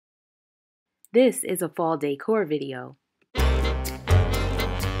This is a fall decor video. I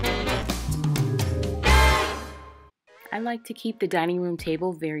like to keep the dining room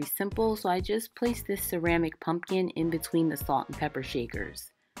table very simple, so I just placed this ceramic pumpkin in between the salt and pepper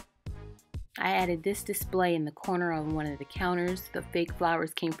shakers. I added this display in the corner on one of the counters. The fake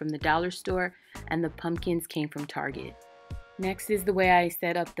flowers came from the dollar store and the pumpkins came from Target. Next is the way I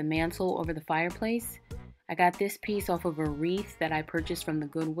set up the mantle over the fireplace. I got this piece off of a wreath that I purchased from the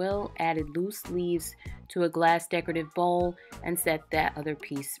Goodwill, added loose leaves to a glass decorative bowl, and set that other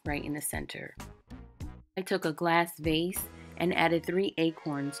piece right in the center. I took a glass vase and added 3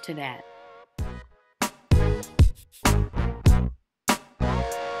 acorns to that.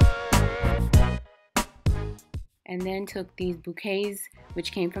 And then took these bouquets,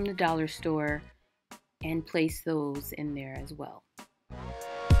 which came from the dollar store, and placed those in there as well.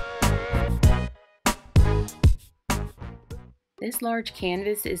 This large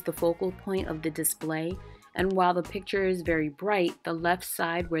canvas is the focal point of the display, and while the picture is very bright, the left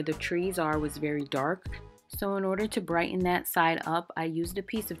side where the trees are was very dark. So in order to brighten that side up, I used a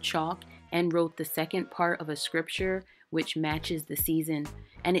piece of chalk and wrote the second part of a scripture which matches the season,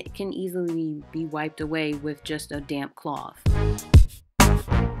 and it can easily be wiped away with just a damp cloth.